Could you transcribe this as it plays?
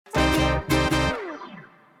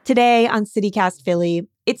Today on CityCast Philly,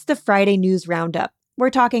 it's the Friday News Roundup. We're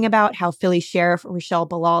talking about how Philly Sheriff Rochelle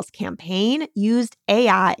Bilal's campaign used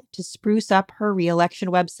AI to spruce up her re-election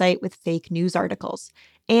website with fake news articles,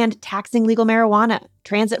 and taxing legal marijuana,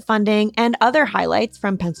 transit funding, and other highlights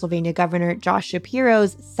from Pennsylvania Governor Josh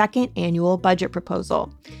Shapiro's second annual budget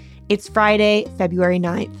proposal. It's Friday, February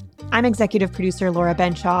 9th. I'm executive producer Laura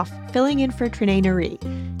Benshoff, filling in for Trinae Nuri.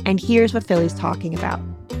 And here's what Philly's talking about.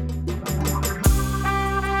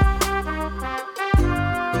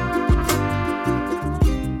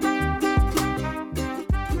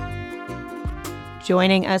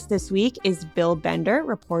 Joining us this week is Bill Bender,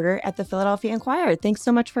 reporter at the Philadelphia Inquirer. Thanks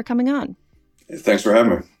so much for coming on. Thanks for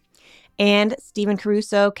having me. And Stephen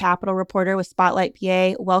Caruso, Capitol reporter with Spotlight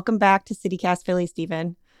PA. Welcome back to CityCast Philly,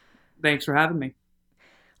 Stephen. Thanks for having me.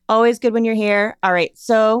 Always good when you're here. All right,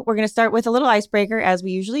 so we're going to start with a little icebreaker, as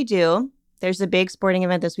we usually do. There's a big sporting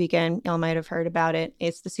event this weekend. Y'all might have heard about it.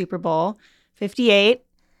 It's the Super Bowl 58.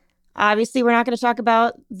 Obviously, we're not going to talk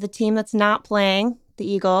about the team that's not playing, the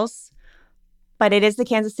Eagles. But it is the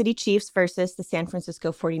Kansas City Chiefs versus the San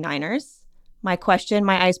Francisco 49ers. My question,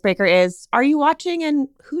 my icebreaker is, are you watching, and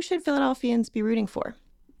who should Philadelphians be rooting for?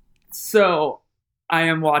 So I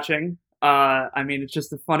am watching. It's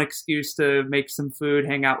just a fun excuse to make some food,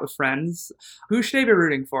 hang out with friends. Who should I be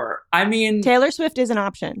rooting for? Taylor Swift is an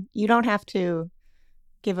option. You don't have to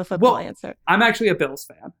give a football answer. I'm actually a Bills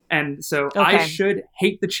fan. And so okay. I should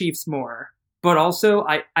hate the Chiefs more. But also,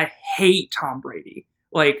 I hate Tom Brady.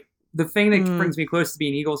 Like, the thing that brings me close to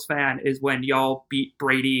being an Eagles fan is when y'all beat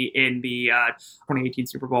Brady in the 2018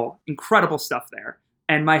 Super Bowl. Incredible stuff there.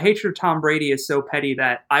 And my hatred of Tom Brady is so petty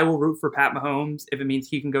that I will root for Pat Mahomes if it means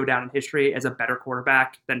he can go down in history as a better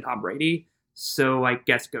quarterback than Tom Brady. So I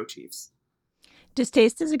guess go Chiefs.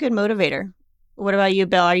 Distaste is a good motivator. What about you,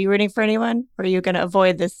 Bill? Are you rooting for anyone? Or are you going to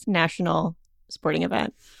avoid this national sporting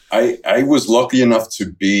event? I was lucky enough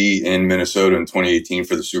to be in Minnesota in 2018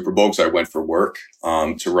 for the Super Bowl because I went for work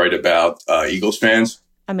to write about Eagles fans.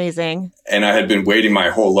 Amazing. And I had been waiting my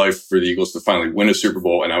whole life for the Eagles to finally win a Super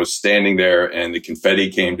Bowl. And I was standing there and the confetti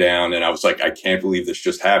came down and I was like, I can't believe this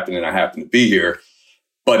just happened. And I happened to be here.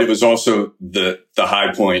 But it was also the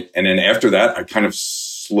high point. And then after that, I kind of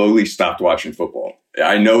slowly stopped watching football.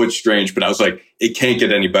 I know it's strange, but I was like, it can't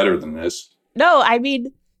get any better than this. No,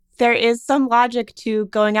 there is some logic to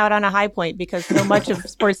going out on a high point because so much of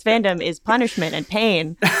sports fandom is punishment and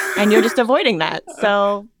pain, and you're just avoiding that.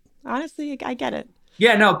 So honestly, I get it.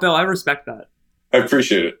 Yeah, no, Bill, I respect that. I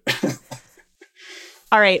appreciate it.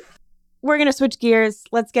 All right, we're going to switch gears.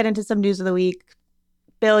 Let's get into some news of the week.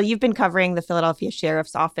 Bill, you've been covering the Philadelphia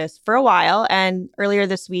Sheriff's Office for a while, and earlier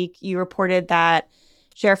this week, you reported that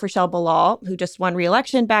Sheriff Rochelle Bilal, who just won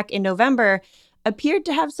re-election back in November, appeared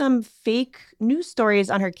to have some fake news stories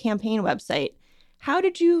on her campaign website. How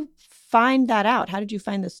did you find that out? How did you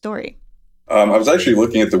find this story? I was actually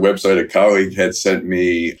looking at the website. A colleague had sent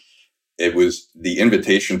me, it was the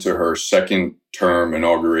invitation to her second term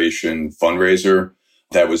inauguration fundraiser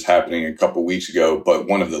that was happening a couple weeks ago. But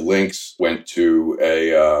one of the links went to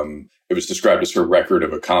it was described as her record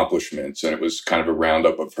of accomplishments. And it was kind of a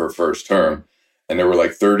roundup of her first term. And there were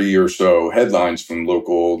like 30 or so headlines from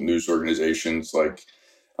local news organizations like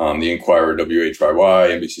the Inquirer, WHYY,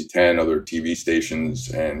 NBC 10, other TV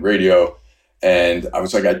stations and radio. And I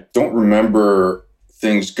was like, I don't remember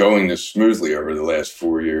things going this smoothly over the last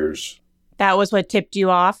 4 years. That was what tipped you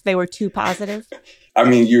off? They were too positive?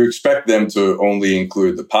 You expect them to only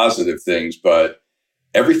include the positive things, but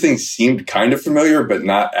everything seemed kind of familiar, but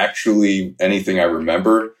not actually anything I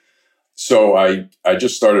remember. So I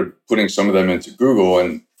just started putting some of them into Google.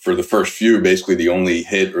 And for the first few, basically the only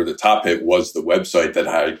hit or the top hit was the website that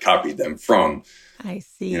I had copied them from. I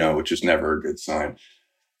see. Which is never a good sign.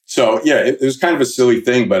 So, yeah, it was kind of a silly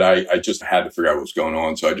thing, but I just had to figure out what was going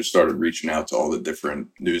on. So I just started reaching out to all the different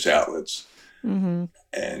news outlets. Mm-hmm.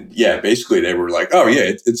 And yeah, basically they were like, oh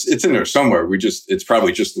yeah, it's in there somewhere. It's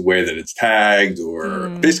probably just the way that it's tagged or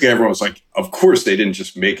basically everyone was like, of course they didn't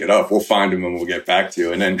just make it up. We'll find them and we'll get back to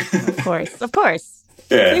you. And then of course.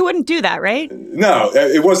 Yeah. They wouldn't do that, right? No,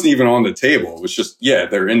 it wasn't even on the table. It was just, yeah,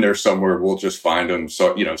 they're in there somewhere. We'll just find them.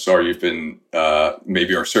 So, sorry, you've been,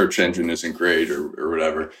 maybe our search engine isn't great or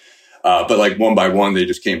whatever. But like one by one, they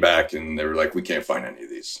just came back and they were like, we can't find any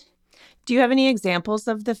of these. Do you have any examples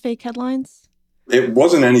of the fake headlines? It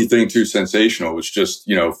wasn't anything too sensational. It was just,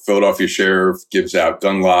 Philadelphia Sheriff gives out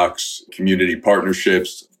gun locks, community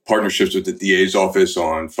partnerships with the DA's office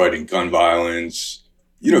on fighting gun violence,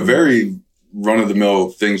 very run-of-the-mill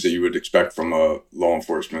things that you would expect from a law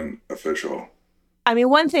enforcement official. I mean,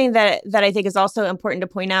 one thing that I think is also important to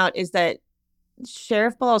point out is that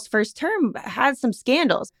Sheriff Ball's first term had some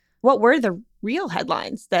scandals. What were the real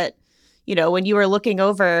headlines that, when you were looking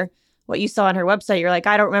over what you saw on her website, you're like,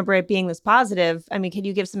 I don't remember it being this positive. I mean, can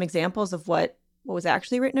you give some examples of what was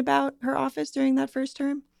actually written about her office during that first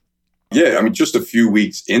term? Yeah, I mean, just a few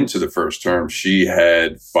weeks into the first term, she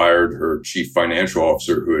had fired her chief financial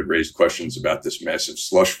officer who had raised questions about this massive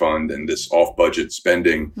slush fund and this off-budget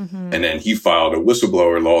spending. Mm-hmm. And then he filed a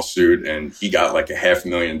whistleblower lawsuit and he got like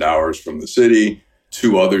 $500,000 from the city.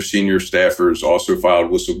 2 other senior staffers also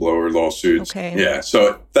filed whistleblower lawsuits. Okay. Yeah,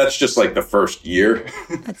 so that's just like the first year.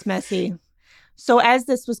 That's messy. So as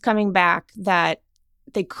this was coming back, that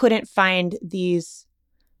they couldn't find these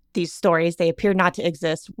stories, they appeared not to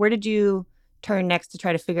exist, where did you turn next to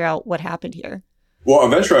try to figure out what happened here? Well,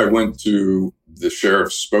 eventually I went to the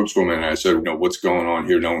sheriff's spokeswoman and I said, what's going on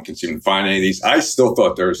here? No one can seem to find any of these. I still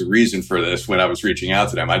thought there was a reason for this when I was reaching out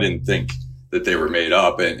to them. I didn't think that they were made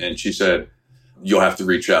up. And she said, you'll have to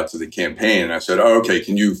reach out to the campaign. And I said, oh, okay,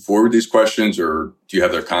 can you forward these questions or do you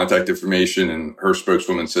have their contact information? And her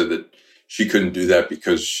spokeswoman said that she couldn't do that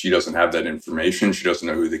because she doesn't have that information. She doesn't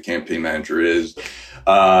know who the campaign manager is.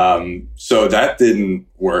 So that didn't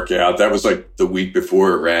work out. That was like the week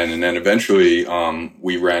before it ran. And then eventually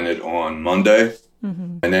we ran it on Monday.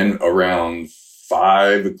 Mm-hmm. And then around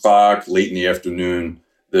 5 o'clock, late in the afternoon,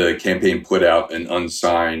 the campaign put out an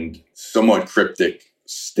unsigned, somewhat cryptic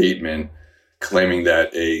statement claiming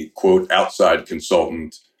that a, quote, outside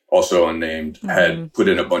consultant, also unnamed, mm-hmm. had put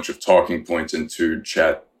in a bunch of talking points into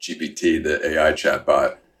ChatGPT, the AI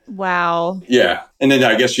chatbot. Wow. Yeah. And then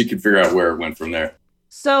I guess you could figure out where it went from there.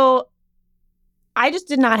 So I just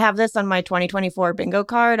did not have this on my 2024 bingo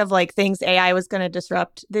card of like things AI was going to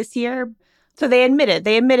disrupt this year. So they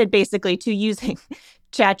admitted basically to using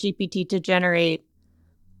ChatGPT to generate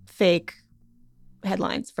fake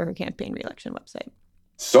headlines for her campaign reelection website.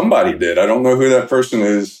 Somebody did. I don't know who that person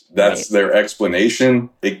is. That's right. Their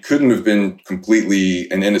explanation. It couldn't have been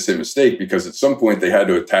completely an innocent mistake because at some point they had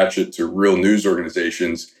to attach it to real news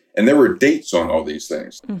organizations. And there were dates on all these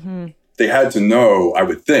things. Mm-hmm. They had to know, I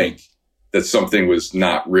would think, that something was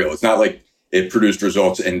not real. It's not like it produced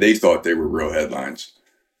results and they thought they were real headlines.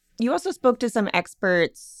 You also spoke to some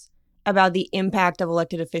experts about the impact of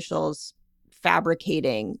elected officials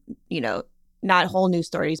fabricating, not whole news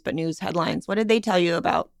stories, but news headlines. What did they tell you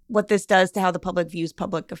about what this does to how the public views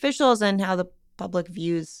public officials and how the public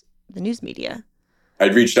views the news media?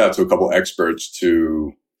 I'd reached out to a couple experts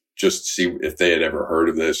to just see if they had ever heard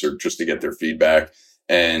of this or just to get their feedback.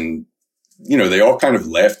 And, they all kind of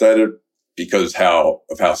laughed at it because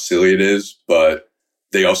of how silly it is. But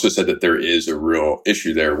they also said that there is a real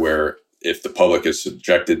issue there where if the public is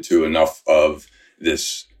subjected to enough of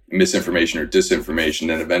this misinformation or disinformation,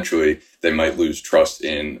 then eventually they might lose trust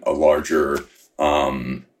in a larger,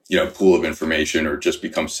 pool of information or just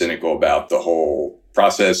become cynical about the whole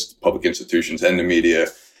process, public institutions and the media.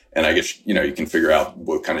 And I guess, you can figure out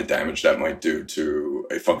what kind of damage that might do to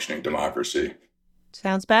a functioning democracy.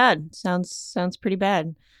 Sounds bad. Sounds pretty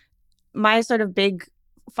bad. My sort of big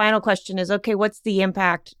final question is, okay, what's the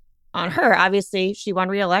impact on her? Obviously, she won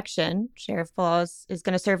re-election. Sheriff Ball's is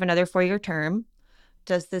going to serve another 4-year term.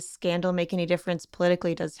 Does this scandal make any difference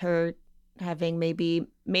politically? Does her having maybe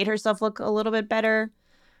made herself look a little bit better,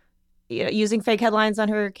 using fake headlines on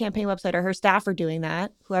her campaign website, or her staff are doing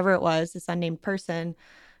that, whoever it was, this unnamed person,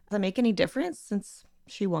 does that make any difference since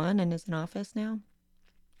she won and is in office now?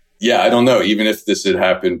 Yeah, I don't know. Even if this had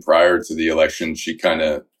happened prior to the election, she kind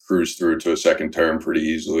of cruised through to a second term pretty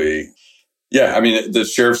easily. Yeah, I mean, the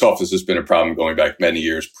sheriff's office has been a problem going back many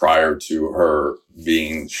years prior to her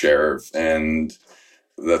being sheriff. And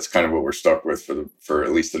that's kind of what we're stuck with for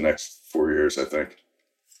at least the next 4 years, I think.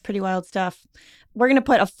 Pretty wild stuff. We're going to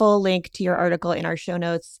put a full link to your article in our show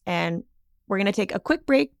notes, and we're going to take a quick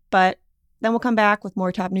break, but then we'll come back with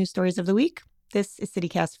more top news stories of the week. This is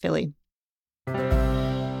CityCast Philly.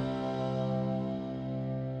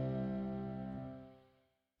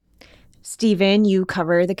 Stephen, you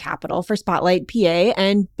cover the Capitol for Spotlight PA,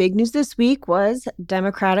 and big news this week was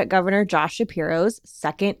Democratic Governor Josh Shapiro's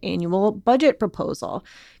second annual budget proposal.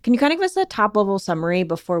 Can you kind of give us a top-level summary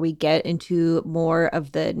before we get into more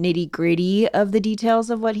of the nitty-gritty of the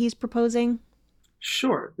details of what he's proposing?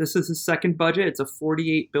 Sure. This is his second budget. It's a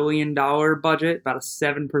 $48 billion budget, about a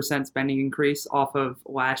 7% spending increase off of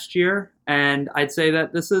last year. And I'd say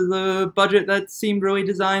that this is a budget that seemed really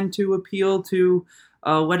designed to appeal to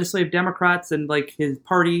legislative Democrats and like his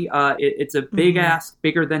party. It's a big ask,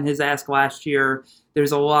 bigger than his ask last year.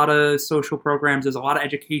 There's a lot of social programs. There's a lot of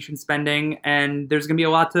education spending, and there's going to be a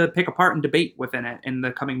lot to pick apart and debate within it in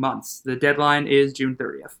the coming months. The deadline is June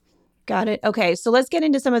 30th. Got it. Okay, so let's get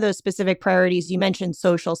into some of those specific priorities. You mentioned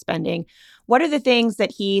social spending. What are the things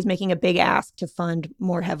that he's making a big ask to fund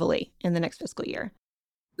more heavily in the next fiscal year?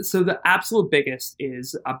 So the absolute biggest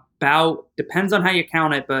is about, depends on how you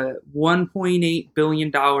count it, but $1.8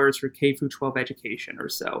 billion for K through 12 education or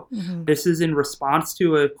so. Mm-hmm. This is in response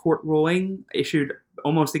to a court ruling issued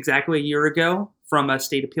almost exactly a year ago from a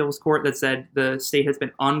state appeals court that said the state has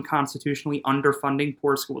been unconstitutionally underfunding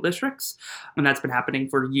poor school districts. And that's been happening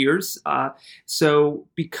for years. So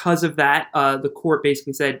because of that, the court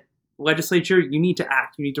basically said, legislature, you need to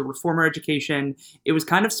act. You need to reform our education. It was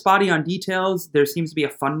kind of spotty on details. There seems to be a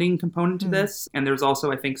funding component to this. And there's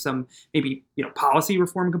also, I think, some maybe, policy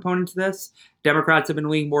reform component to this. Democrats have been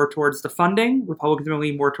leaning more towards the funding. Republicans have been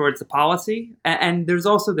leaning more towards the policy. And there's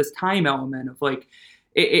also this time element of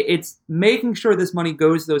it's making sure this money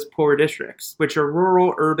goes to those poor districts, which are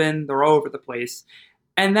rural, urban, they're all over the place.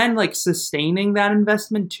 And then sustaining that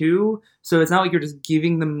investment too. So it's not like you're just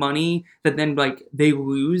giving them money that then they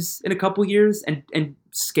lose in a couple years and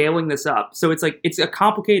scaling this up. So it's a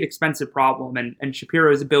complicated, expensive problem. And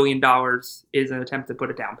Shapiro's $1 billion is an attempt to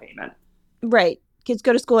put a down payment. Right. Kids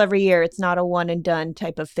go to school every year. It's not a one and done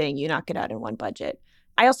type of thing. You knock it out in one budget.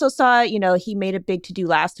 I also saw, he made a big to-do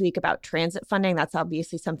last week about transit funding. That's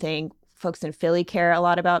obviously something folks in Philly care a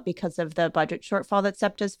lot about because of the budget shortfall that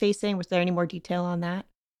SEPTA is facing. Was there any more detail on that?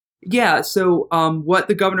 Yeah, so what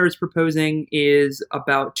the governor is proposing is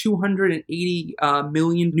about $280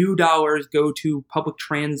 million new dollars go to public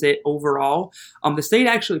transit overall. The state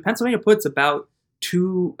actually, Pennsylvania puts about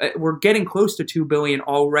we're getting close to $2 billion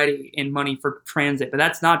already in money for transit, but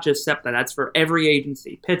that's not just SEPTA. That's for every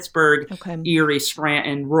agency: Pittsburgh, Erie,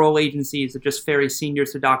 Scranton, rural agencies that just ferry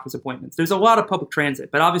seniors to doctor's appointments. There's a lot of public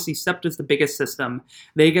transit, but obviously SEPTA is the biggest system.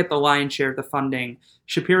 They get the lion's share of the funding.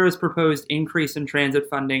 Shapiro's proposed increase in transit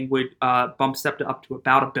funding would bump SEPTA up to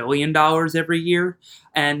about $1 billion every year,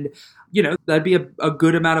 and that'd be a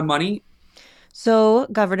good amount of money. So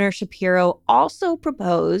Governor Shapiro also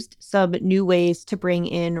proposed some new ways to bring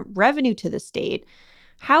in revenue to the state.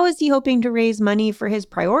 How is he hoping to raise money for his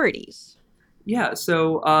priorities? Yeah,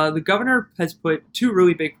 so the governor has put two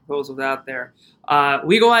really big proposals out there.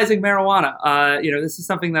 Legalizing marijuana. This is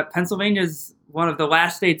something that Pennsylvania is one of the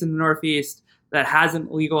last states in the Northeast that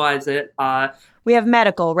hasn't legalized it. We have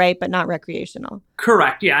medical, right, but not recreational.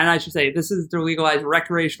 Correct, yeah, and I should say this is to legalize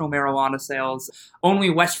recreational marijuana sales. Only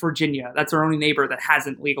West Virginia, that's our only neighbor that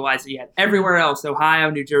hasn't legalized it yet. Everywhere else, Ohio,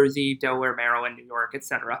 New Jersey, Delaware, Maryland, New York,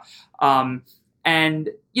 etc.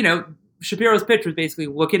 Shapiro's pitch was basically,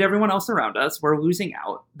 look at everyone else around us. We're losing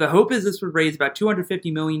out. The hope is this would raise about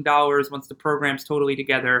 $250 million once the program's totally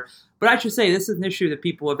together. But I should say this is an issue that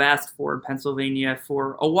people have asked for in Pennsylvania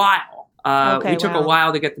for a while. We took a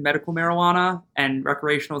while to get the medical marijuana, and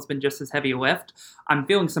recreational has been just as heavy a lift. I'm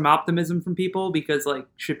feeling some optimism from people because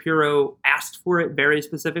Shapiro asked for it very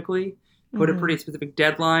specifically, put a pretty specific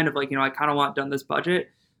deadline of I kind of want done this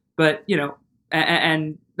budget. But,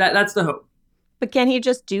 and that's the hope. But can he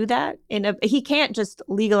just do that? He can't just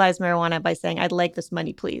legalize marijuana by saying, I'd like this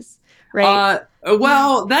money, please. Right?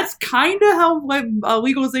 Well, that's kind of how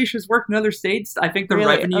legalizations work in other states. I think the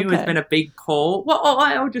revenue has been a big pull. Well,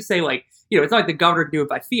 I would just say, it's not like the governor can do it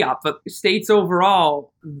by fiat, but states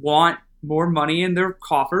overall want more money in their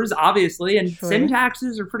coffers, obviously, and sin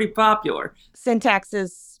taxes are pretty popular. Sin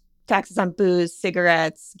taxes, taxes on booze,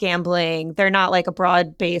 cigarettes, gambling, they're not a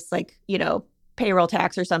broad-based, payroll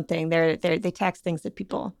tax or something. They tax things that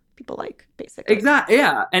people like, basically. Exactly.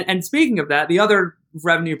 Yeah. And speaking of that, the other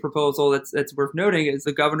revenue proposal that's worth noting is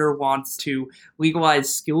the governor wants to legalize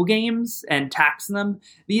skill games and tax them.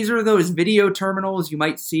 These are those video terminals you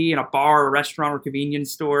might see in a bar, or restaurant, or convenience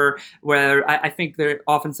store where I think they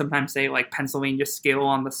often sometimes say Pennsylvania skill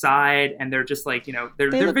on the side, and they're just they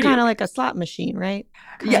look kind of like a slot machine, right?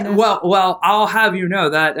 Kinda. Yeah. Well, I'll have you know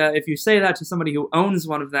that if you say that to somebody who owns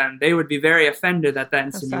one of them, they would be very offended at that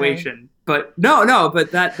insinuation. But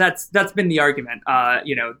but that's been the argument.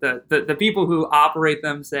 The people who operate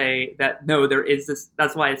them say that no, there is this.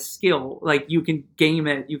 That's why it's skill. You can game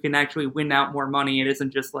it. You can actually win out more money. It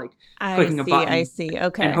isn't just clicking a button. I see.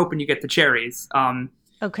 Okay. And hoping you get the cherries.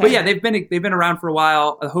 Okay. But yeah, they've been around for a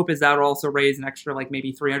while. The hope is that will also raise an extra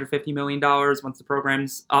maybe $350 million once the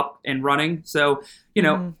program's up and running. So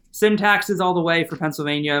sin taxes all the way for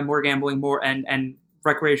Pennsylvania, more gambling, more and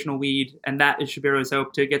recreational weed, and that is Shapiro's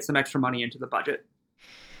hope to get some extra money into the budget.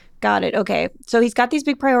 Got it. Okay. So he's got these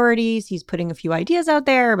big priorities. He's putting a few ideas out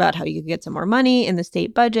there about how you could get some more money in the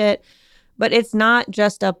state budget. But it's not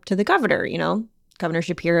just up to the governor, Governor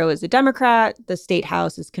Shapiro is a Democrat. The state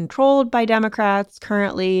house is controlled by Democrats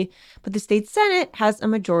currently, but the state Senate has a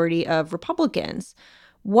majority of Republicans.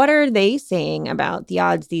 What are they saying about the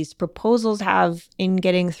odds these proposals have in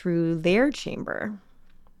getting through their chamber?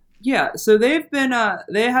 Yeah, so they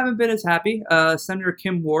haven't been as happy. Senator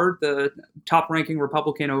Kim Ward, the top-ranking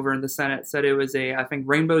Republican over in the Senate, said it was I think,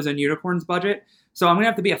 rainbows and unicorns budget. So I'm going to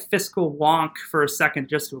have to be a fiscal wonk for a second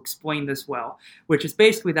just to explain this well, which is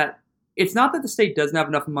basically that it's not that the state doesn't have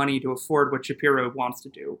enough money to afford what Shapiro wants to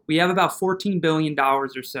do. We have about $14 billion or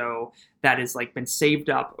so that has been saved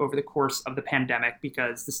up over the course of the pandemic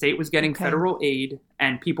because the state was getting federal aid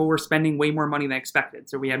and people were spending way more money than expected.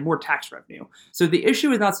 So we had more tax revenue. So the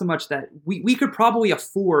issue is not so much that we could probably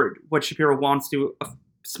afford what Shapiro wants to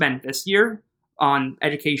spend this year on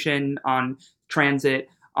education, on transit,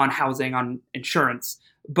 on housing, on insurance,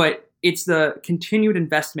 but it's the continued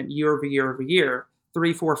investment year over year over year,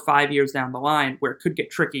 3, 4, 5 years down the line where it could get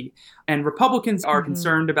tricky. And Republicans are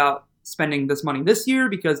concerned about spending this money this year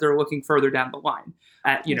because they're looking further down the line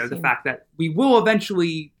at, the fact that we will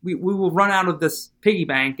eventually, we will run out of this piggy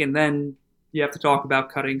bank and then you have to talk about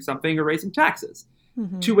cutting something or raising taxes.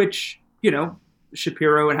 To which,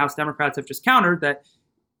 Shapiro and House Democrats have just countered that,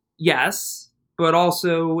 yes, but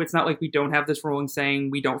also it's not like we don't have this ruling saying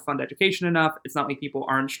we don't fund education enough. It's not like people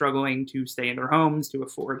aren't struggling to stay in their homes, to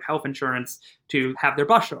afford health insurance, to have their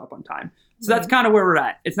bus show up on time. So that's kind of where we're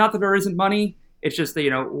at. It's not that there isn't money. It's just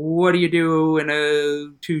that, what do you do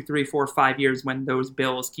in 2, 3, 4, 5 years when those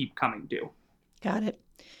bills keep coming due? Got it.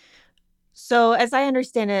 So as I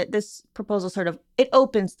understand it, this proposal it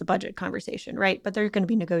opens the budget conversation, right? But there's going to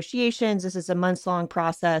be negotiations. This is a months-long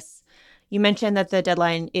process. You mentioned that the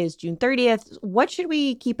deadline is June 30th. What should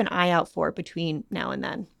we keep an eye out for between now and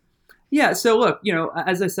then? Yeah, so look,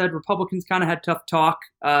 as I said, Republicans kind of had tough talk.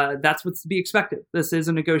 That's what's to be expected. This is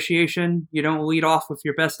a negotiation. You don't lead off with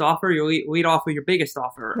your best offer. You lead off with your biggest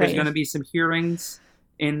offer. Right. There's going to be some hearings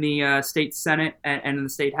in the state Senate and in the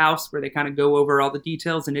state House where they kind of go over all the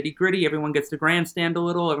details and nitty gritty. Everyone gets to grandstand a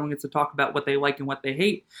little. Everyone gets to talk about what they like and what they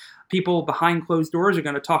hate. People behind closed doors are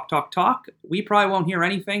going to talk. We probably won't hear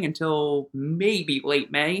anything until maybe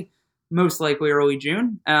late May, most likely early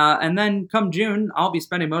June. And then come June, I'll be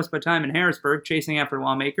spending most of my time in Harrisburg chasing after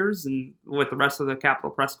lawmakers and with the rest of the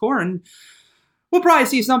Capitol Press Corps. And we'll probably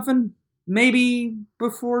see something maybe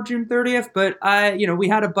before June 30th. But we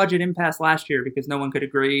had a budget impasse last year because no one could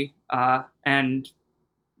agree. And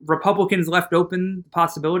Republicans left open the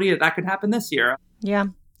possibility that could happen this year. Yeah.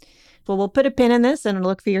 Well, we'll put a pin in this and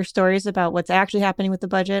look for your stories about what's actually happening with the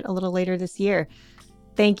budget a little later this year.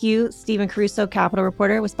 Thank you, Stephen Caruso, Capitol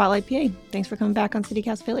reporter with Spotlight PA. Thanks for coming back on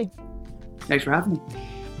CityCast Philly. Thanks for having me.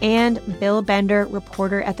 And Bill Bender,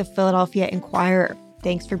 reporter at the Philadelphia Inquirer.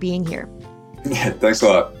 Thanks for being here. Yeah, thanks a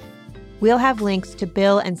lot. We'll have links to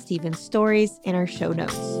Bill and Stephen's stories in our show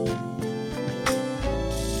notes.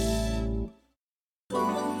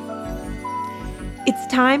 It's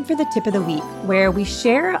time for the tip of the week, where we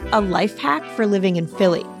share a life hack for living in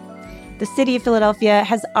Philly. The city of Philadelphia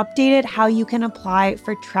has updated how you can apply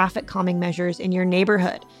for traffic calming measures in your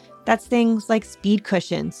neighborhood. That's things like speed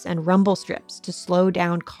cushions and rumble strips to slow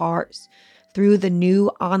down cars. Through the new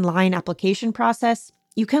online application process,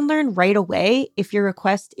 you can learn right away if your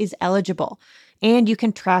request is eligible, and you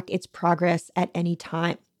can track its progress at any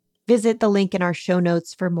time. Visit the link in our show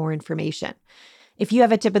notes for more information. If you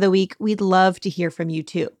have a tip of the week, we'd love to hear from you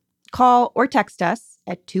too. Call or text us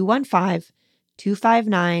at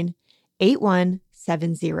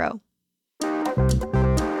 215-259-8170.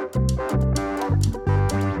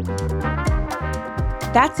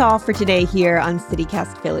 That's all for today here on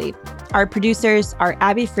CityCast Philly. Our producers are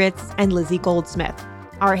Abby Fritz and Lizzie Goldsmith.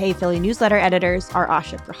 Our Hey Philly newsletter editors are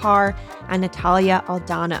Asha Prahar and Natalia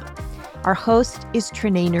Aldana. Our host is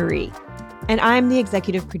Trinae Nuri. And I'm the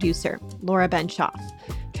executive producer, Laura Ben-Schaff.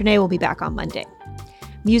 Trinae will be back on Monday.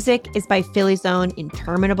 Music is by Philly's own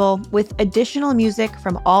Interminable, with additional music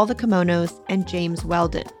from All the Kimonos and James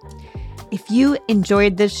Weldon. If you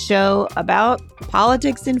enjoyed this show about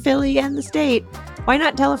politics in Philly and the state, why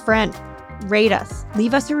not tell a friend? Rate us,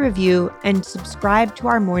 leave us a review, and subscribe to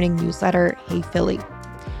our morning newsletter, Hey Philly.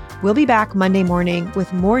 We'll be back Monday morning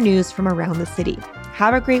with more news from around the city.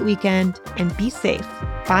 Have a great weekend and be safe.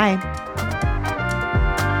 Bye.